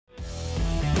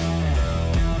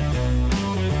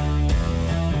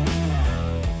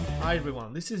Hi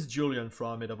everyone, this is Julian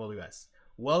from AWS.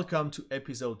 Welcome to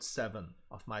episode 7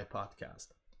 of my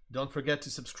podcast. Don't forget to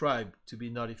subscribe to be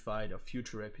notified of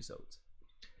future episodes.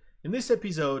 In this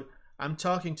episode, I'm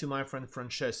talking to my friend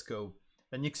Francesco,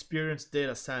 an experienced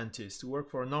data scientist who works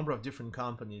for a number of different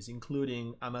companies,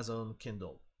 including Amazon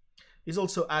Kindle. He's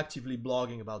also actively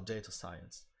blogging about data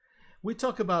science. We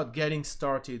talk about getting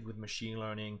started with machine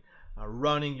learning,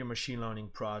 running your machine learning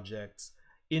projects,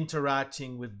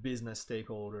 interacting with business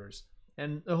stakeholders,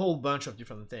 and a whole bunch of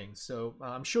different things. So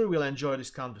I'm sure we'll enjoy this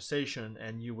conversation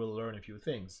and you will learn a few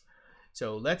things.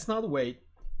 So let's not wait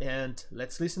and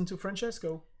let's listen to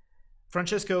Francesco.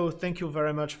 Francesco, thank you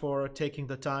very much for taking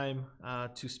the time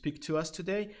to speak to us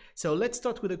today. So let's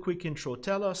start with a quick intro.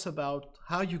 Tell us about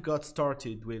how you got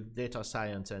started with data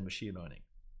science and machine learning.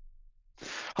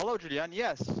 Hello, Julian.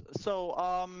 Yes. So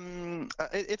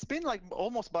it's been like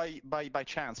almost by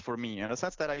chance for me, in the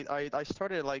sense that I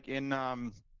started like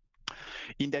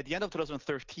at the end of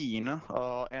 2013,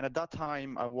 and at that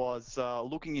time I was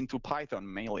looking into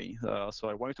Python mainly. So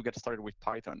I wanted to get started with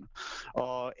Python,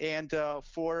 and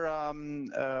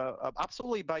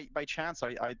absolutely by chance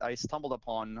I stumbled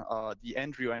upon the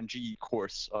Andrew NG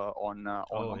course on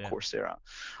Coursera,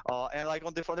 and like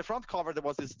on the front cover there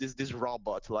was this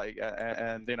robot, like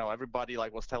and you know, everybody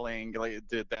like was telling like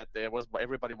that there was,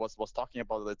 everybody was talking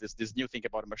about this new thing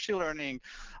about machine learning,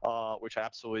 which I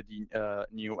absolutely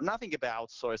knew nothing about.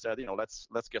 So I said, you know, let's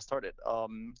get started.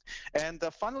 And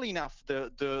funnily enough,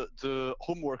 the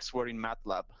homeworks were in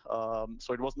MATLAB,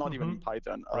 so it was not even in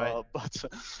Python. Right. But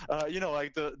you know,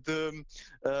 like the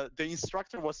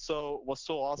instructor was so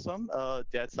awesome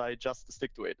that I just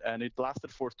stick to it, and it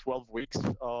lasted for 12 weeks,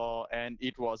 and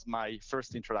it was my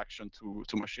first introduction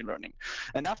to machine learning.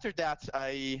 And after that,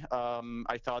 I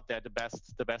thought that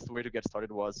the best way to get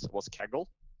started was Kaggle.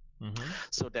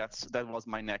 So that was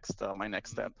my next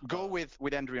step. Go with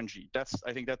Andrew NG.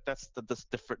 I think that's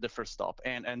the first stop,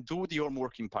 and do the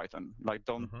homework in Python. Like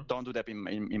don't do that in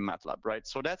MATLAB, right?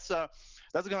 So that's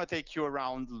gonna take you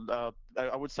around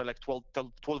I would say like 12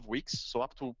 weeks, so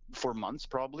up to 4 months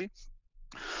probably.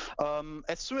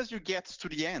 As soon as you get to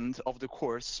the end of the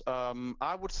course,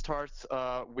 I would start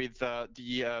with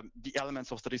the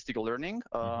elements of statistical learning.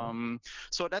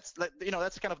 So that's like, you know,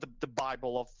 that's kind of the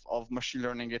Bible of machine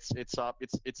learning. It's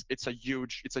a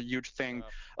huge thing.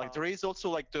 Like there is also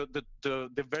like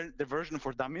the version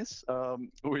for dummies,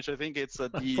 which I think it's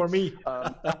the For me.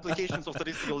 applications of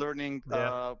statistical learning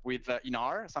with in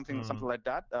R, something like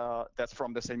that. That's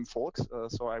from the same folks.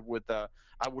 So I would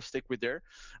stick with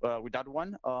that one.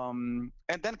 And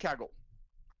then Kaggle.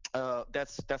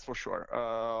 That's for sure.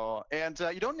 And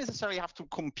you don't necessarily have to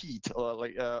compete.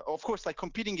 Of course, like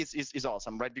competing is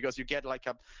awesome, right? Because you get like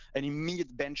an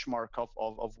immediate benchmark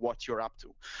of what you're up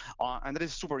to, and that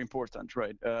is super important,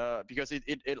 right? Because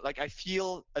it like I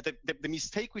feel the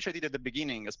mistake which I did at the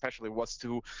beginning, especially, was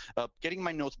to getting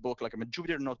my notebook, like a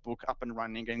Jupyter notebook, up and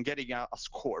running and getting a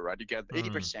score, right? You get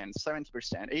 80%,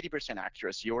 70%, 80%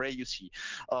 accuracy or AUC,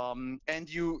 and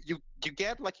you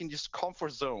get like in this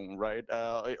comfort zone, right?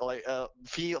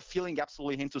 Feeling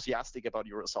absolutely enthusiastic about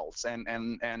your results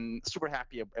and super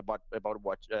happy about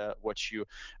what you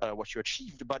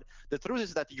achieved. But the truth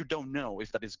is that you don't know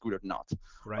if that is good or not.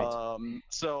 Right.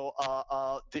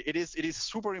 It is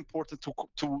super important to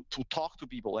talk to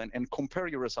people and compare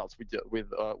your results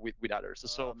with others.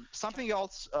 So something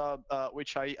else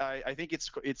which I think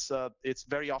it's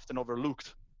very often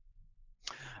overlooked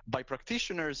by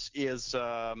practitioners is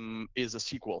a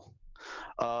SQL.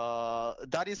 I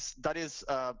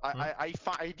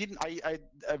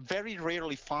very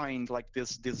rarely find like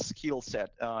this skill set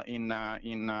in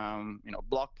you know,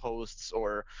 blog posts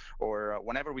or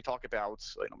whenever we talk about,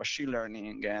 you know, machine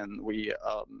learning, and we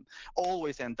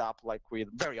always end up like with,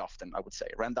 very often I would say,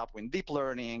 end up with deep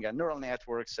learning and neural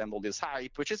networks and all this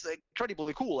hype, which is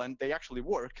incredibly cool and they actually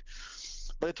work.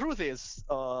 But the truth is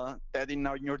that in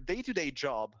your day-to-day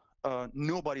job,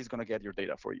 nobody's gonna get your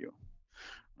data for you.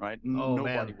 Right? Oh, Nobody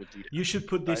man. would do that. You should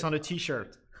put this on a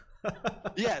t-shirt.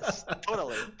 Yes,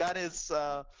 totally. That is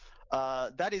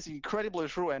incredibly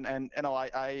true. And you know,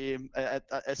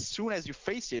 as soon as you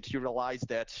face it, you realize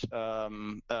that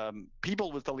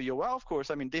people will tell you, well, of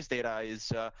course, I mean, this data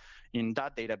is in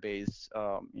that database.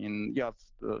 You have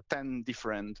 10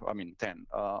 different. I mean, 10.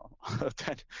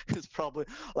 10 is probably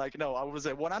like, no, I would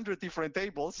say 100 different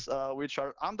tables which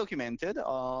are undocumented.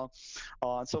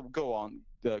 So go on.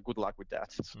 Good luck with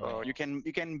that. You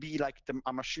can be like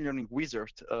a machine learning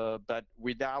wizard, but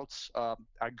without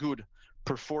a good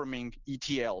performing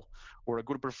ETL or a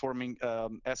good performing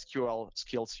SQL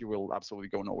skills, you will absolutely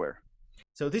go nowhere.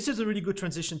 So this is a really good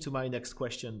transition to my next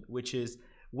question, which is,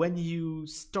 when you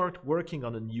start working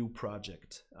on a new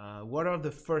project, what are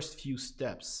the first few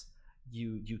steps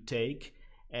you take?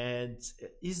 And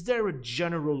is there a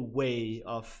general way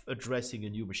of addressing a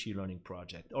new machine learning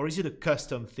project, or is it a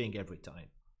custom thing every time?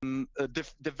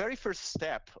 The very first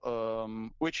step,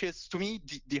 which is to me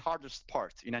the hardest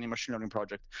part in any machine learning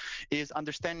project, is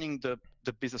understanding the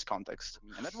business context.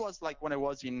 And that was like when I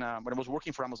was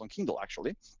working for Amazon Kindle,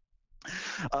 actually.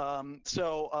 We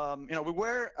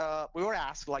were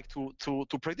asked like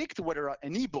to predict whether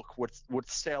an ebook would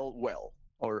sell well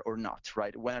or not,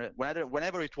 right?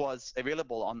 Whenever it was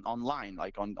available online,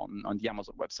 like on the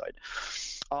Amazon website.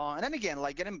 And then again,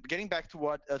 like getting back to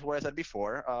what I said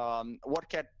before, what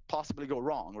can possibly go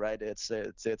wrong, right? It's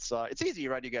easy,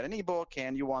 right? You get an ebook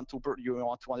and you want to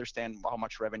understand how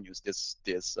much revenues this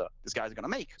guy is going to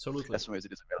make. Absolutely. As soon as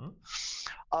it is available.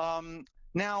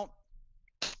 Now.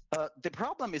 The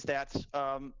problem is that,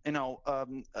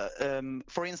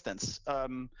 for instance,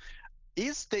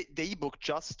 is the ebook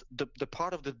just the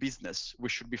part of the business we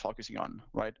should be focusing on,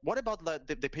 right? What about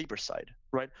the paper side,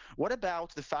 right? What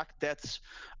about the fact that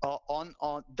on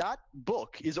that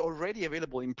book is already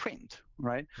available in print,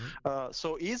 right?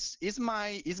 So is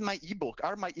my ebook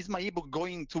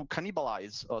going to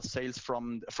cannibalize sales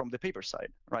from the paper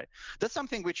side, right? That's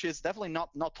something which is definitely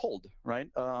not told, right?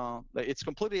 It's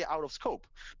completely out of scope.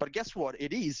 But guess what?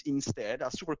 It is instead a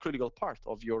super critical part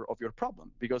of your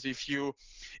problem, because if you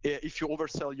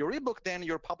oversell your ebook, then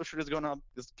your publisher is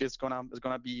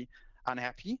gonna be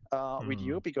unhappy with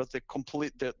you, because the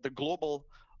global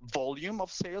volume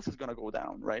of sales is gonna go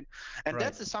down, right? And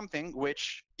that's something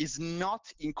which is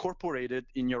not incorporated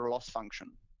in your loss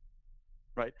function,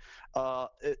 right?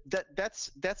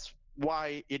 That's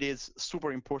why it is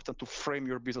super important to frame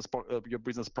your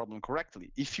business problem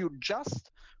correctly. If you just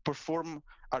perform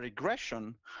a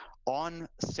regression on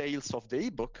sales of the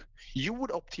ebook, you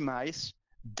would optimize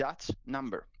that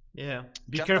number. Yeah,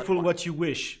 be careful what you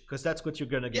wish, because that's what you're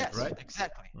gonna get, right?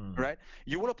 Exactly. Right.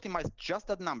 You will optimize just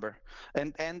that number,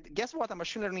 and guess what? A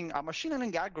machine learning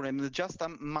algorithm is just a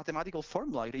mathematical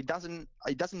formula. It doesn't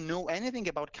know anything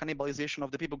about cannibalization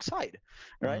of the people side,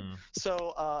 right?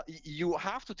 So you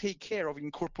have to take care of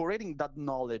incorporating that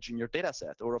knowledge in your data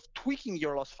set, or of tweaking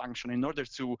your loss function in order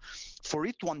for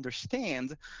it to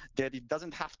understand that it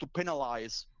doesn't have to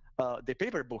penalize the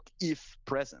paper book if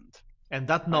present. And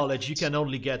that knowledge you can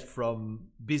only get from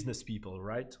business people,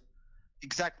 right?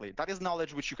 Exactly. That is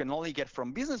knowledge which you can only get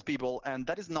from business people, and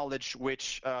that is knowledge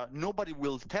which nobody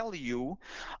will tell you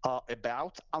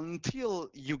about until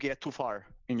you get too far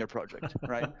in your project,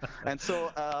 right? And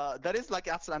so that is like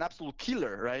an absolute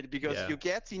killer, right? Because you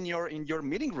get in your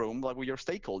meeting room, like with your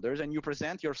stakeholders, and you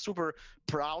present, you're super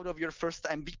proud of your first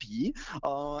MVP,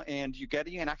 and you're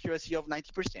getting an accuracy of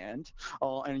 90%,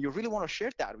 and you really want to share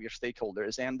that with your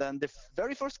stakeholders. And then the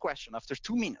very first question after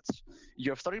 2 minutes you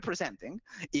have started presenting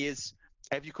is,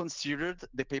 have you considered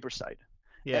the paper side?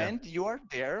 Yeah. And you are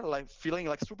there like feeling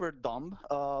like super dumb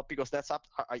because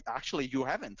actually you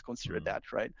haven't considered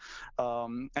that, right?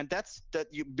 And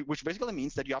which basically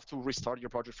means that you have to restart your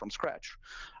project from scratch.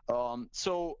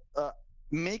 So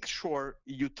make sure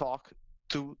you talk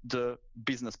to the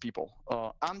business people,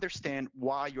 understand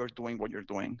why you're doing what you're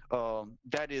doing.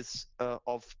 That is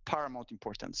of paramount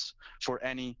importance for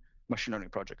any machine learning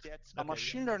project. A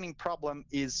machine learning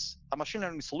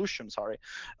solution,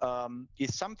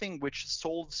 is something which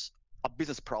solves a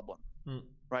business problem,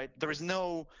 right? There is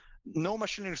no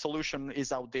machine learning solution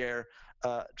is out there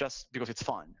just because it's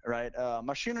fun, right?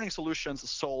 Machine learning solutions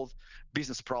solve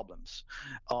business problems,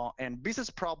 and business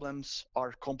problems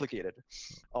are complicated.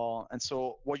 And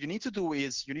so what you need to do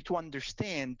is you need to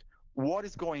understand what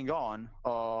is going on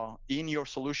in your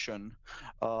solution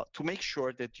to make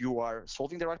sure that you are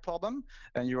solving the right problem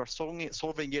and you are solving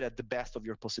it at the best of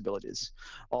your possibilities.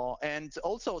 And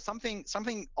also something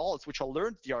else which I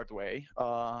learned the hard way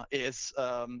is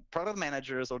product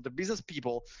managers or the business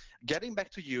people getting back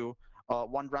to you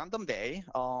one random day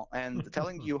and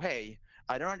telling you, hey,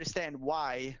 I don't understand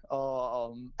why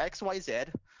XYZ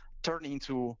turned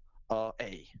into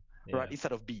A, right,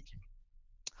 instead of B.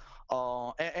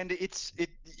 And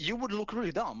you would look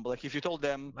really dumb, like if you told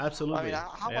them. Absolutely. I mean,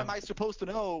 how am I supposed to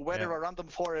know whether a random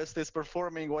forest is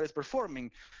performing what is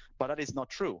performing? But that is not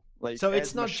true. Like, so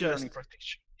it's not just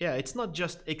it's not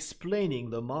just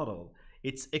explaining the model;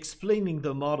 it's explaining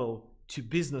the model to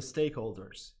business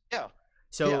stakeholders. Yeah.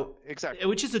 So exactly,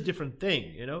 which is a different thing,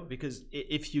 because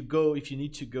if you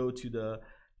need to go to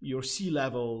your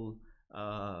C-level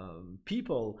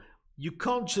people. You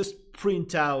can't just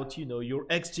print out, your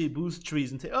XGBoost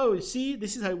trees and say, oh, see,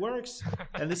 this is how it works.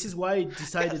 And this is why it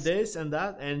decided this and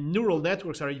that. And neural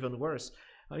networks are even worse.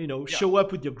 Yeah. show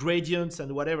up with your gradients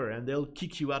and whatever, and they'll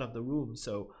kick you out of the room.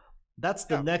 So that's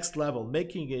the Yeah. next level,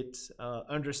 making it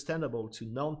understandable to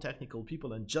non-technical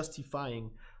people and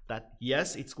justifying that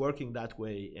yes, it's working that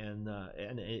way, and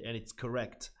it's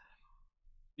correct.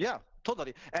 Yeah,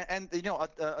 totally. And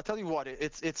I'll tell you what,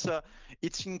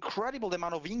 it's incredible the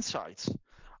amount of insights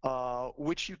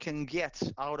which you can get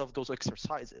out of those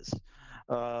exercises.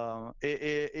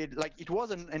 It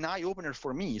was an eye opener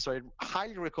for me. So I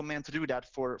highly recommend to do that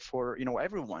for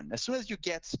everyone. As soon as you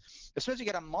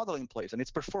get a model in place and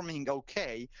it's performing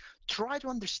okay, try to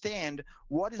understand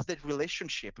what is the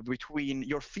relationship between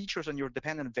your features and your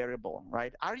dependent variable,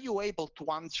 right? Are you able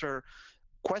to answer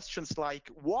questions like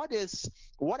what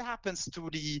happens to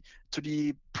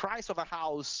the price of a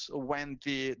house when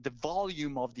the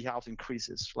volume of the house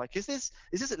increases? Like, is this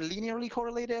linearly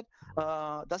correlated?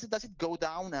 Does it go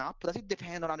down, up? Does it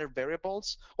depend on other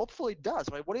variables? Hopefully it does,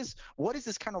 right? What is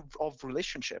this kind of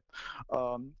relationship?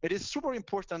 It is super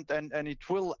important, and it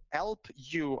will help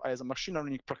you as a machine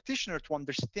learning practitioner to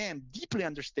deeply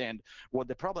understand what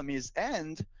the problem is,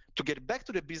 and to get back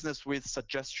to the business with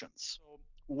suggestions. So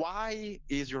why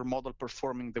is your model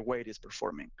performing the way it is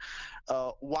performing?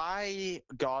 Why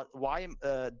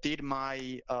did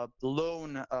my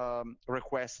loan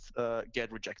request get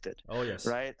rejected? Oh yes.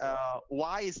 Right?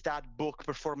 Why is that book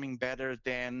performing better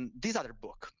than this other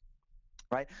book?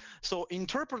 Right? So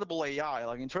interpretable AI,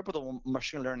 like interpretable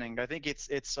machine learning, I think it's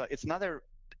another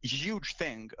huge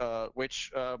thing which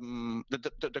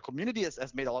the community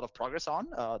has made a lot of progress on.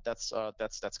 That's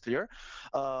clear,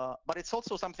 but it's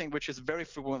also something which is very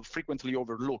frequently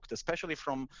overlooked, especially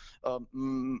from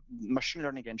machine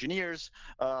learning engineers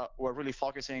who are really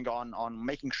focusing on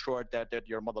making sure that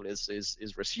your model is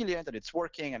resilient and it's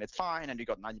working and it's fine and you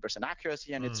got 90%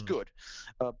 accuracy and it's good,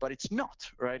 but it's not,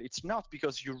 right? It's not,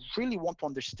 because you really want to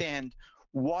understand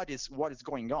what is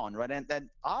going on, right? And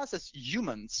us as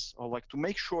humans, like, to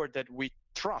make sure that we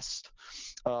trust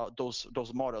those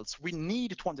models, we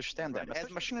need to understand them. As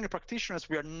machine learning practitioners,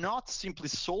 we are not simply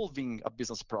solving a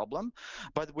business problem,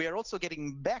 but we are also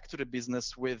getting back to the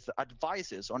business with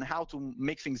advices on how to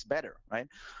make things better, right?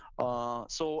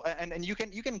 So you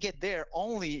can get there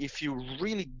only if you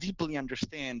really deeply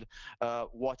understand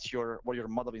what your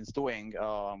model is doing,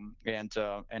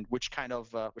 and which kind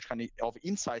of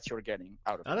insights you're getting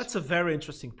out of it. That's a very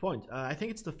interesting point. I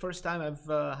think it's the first time I've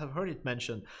have heard it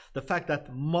mentioned. The fact that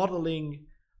modeling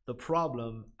the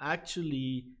problem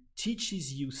actually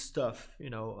teaches you stuff,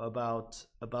 about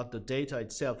the data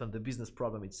itself and the business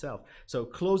problem itself. So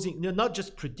closing, not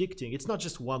just predicting. It's not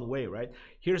just one way, right?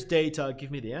 Here's data,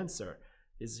 give me the answer.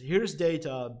 Here's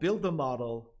data, build the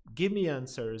model, give me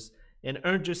answers, and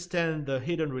understand the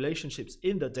hidden relationships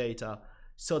in the data,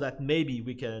 so that maybe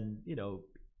we can,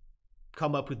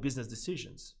 come up with business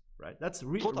decisions, right? That's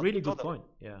really good point.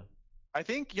 Yeah. I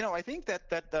think that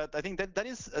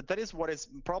is what is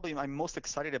probably I'm most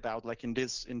excited about, like in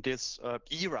this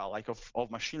era, like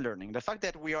of machine learning. The fact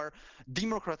that we are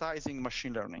democratizing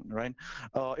machine learning, right?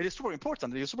 It is super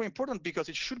important. It is super important because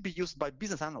it should be used by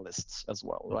business analysts as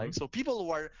well, right? So people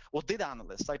who are data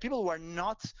analysts, like people who are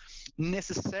not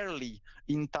necessarily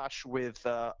in touch with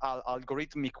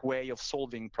algorithmic way of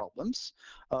solving problems,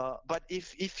 but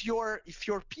if your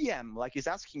PM like is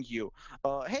asking you,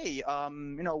 hey,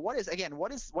 what is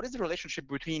the relationship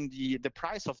between the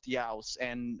price of the house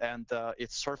and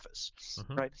its surface,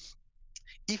 right?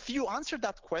 If you answer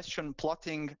that question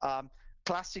plotting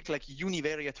classic like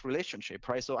univariate relationship,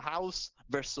 right? So house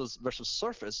versus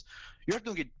surface, you're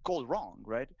doing it cold wrong,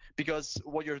 right? Because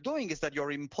what you're doing is that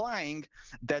you're implying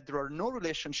that there are no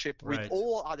relationship with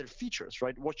all other features,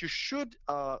 right? What you should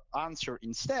answer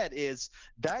instead is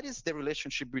that is the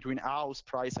relationship between house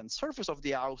price and surface of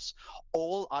the house,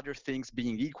 all other things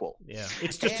being equal. Yeah,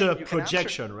 it's just a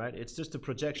projection, right? It's just a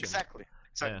projection. Exactly.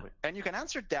 Yeah. And you can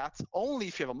answer that only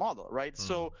if you have a model, right?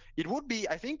 So it would be,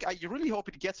 I really hope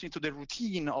it gets into the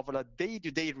routine of a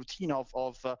day-to-day routine of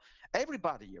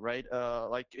everybody, right?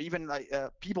 Like even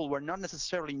people who are not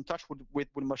necessarily in touch with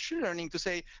machine learning, to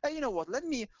say, hey, you know what? Let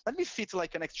me fit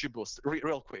like an XGBoost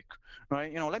real quick,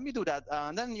 right? Let me do that,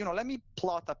 and then let me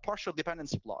plot a partial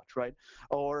dependency plot, right?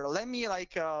 Or let me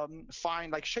like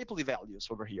find like Shapley values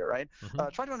over here, right?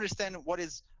 Try to understand what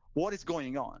is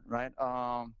going on, right?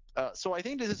 So I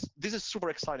think this is super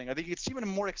exciting. I think it's even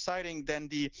more exciting than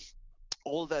the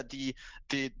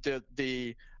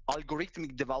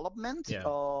algorithmic development,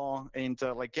 and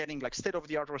like getting like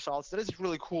state-of-the-art results. That is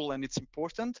really cool and it's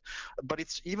important, but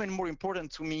it's even more important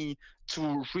to me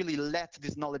to really let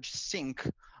this knowledge sink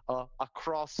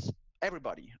across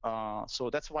everybody. So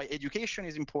that's why education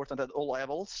is important at all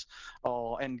levels.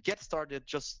 And get started.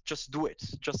 Just do it.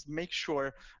 Just make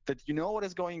sure that you know what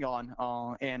is going on,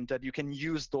 and that you can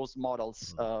use those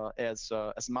models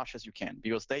as much as you can,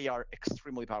 because they are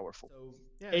extremely powerful. So,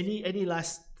 yeah, any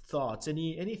last thoughts?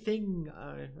 Anything?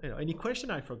 Any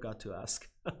question I forgot to ask?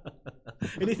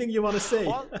 Anything you want to say?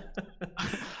 Well,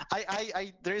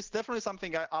 there is definitely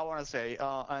something I want to say,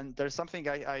 and there's something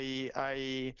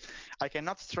I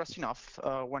cannot stress enough.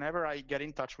 Whenever I get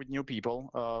in touch with new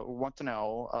people who want to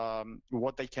know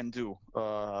what they can do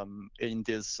in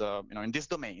this in this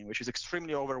domain, which is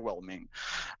extremely overwhelming,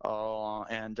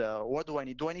 and what do I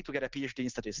need? Do I need to get a PhD in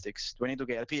statistics? Do I need to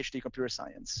get a PhD in computer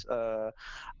science?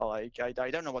 I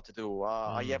don't know what to do.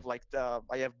 I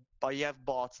have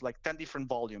bought like 10 different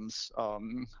volumes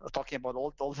talking about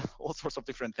all sorts of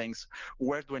different things.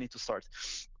 Where do I need to start?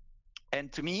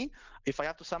 And to me, if I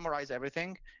have to summarize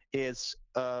everything, is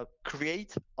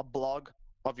create a blog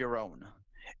of your own.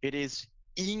 It is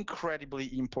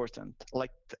incredibly important.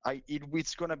 Like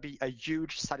it's going to be a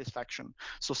huge satisfaction.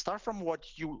 So start from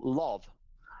what you love.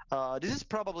 This is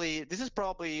probably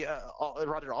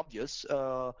rather obvious,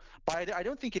 but I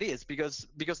don't think it is, because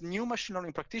new machine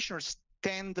learning practitioners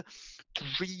tend to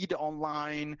read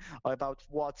online about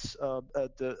what's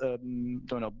the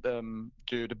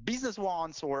business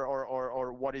wants,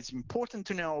 or what is important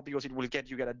to know because it will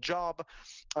get a job.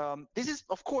 This is,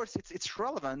 of course, it's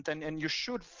relevant, and you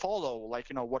should follow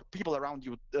what people around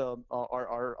you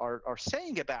are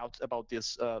saying about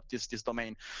this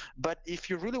domain. But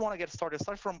if you really want to get started,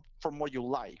 start from what you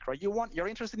like, right? You're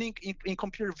interested in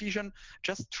computer vision,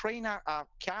 just train a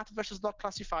cat versus dog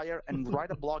classifier and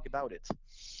write a blog about it.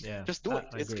 Yeah, just do it.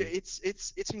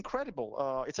 It's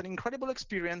incredible. It's an incredible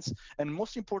experience, and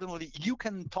most importantly, you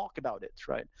can talk about it,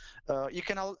 right? You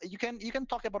can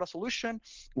talk about a solution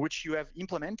which you have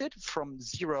implemented from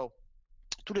zero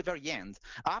to the very end,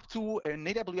 up to an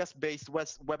AWS-based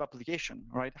web application,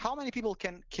 right? How many people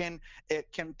can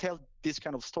tell this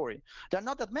kind of story? There are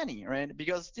not that many, right?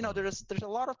 Because there's a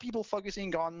lot of people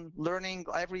focusing on learning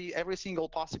every single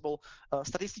possible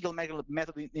statistical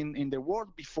method in the world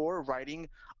before writing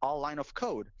a line of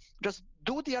code. Just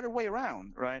do it the other way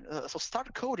around, right? So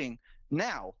start coding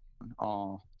now.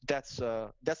 That's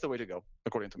the way to go,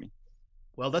 according to me.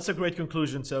 Well, that's a great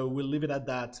conclusion. So we'll leave it at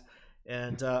that.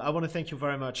 And I want to thank you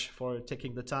very much for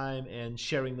taking the time and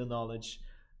sharing the knowledge.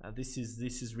 This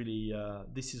is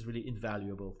really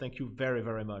invaluable. Thank you very,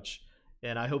 very much.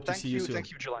 And I hope to see you soon.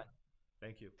 Thank you, Julian.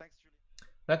 Thank you. Thanks,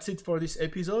 Julian. That's it for this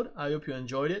episode. I hope you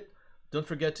enjoyed it. Don't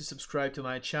forget to subscribe to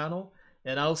my channel,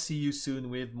 and I'll see you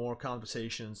soon with more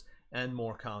conversations and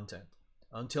more content.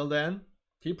 Until then,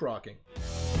 keep rocking.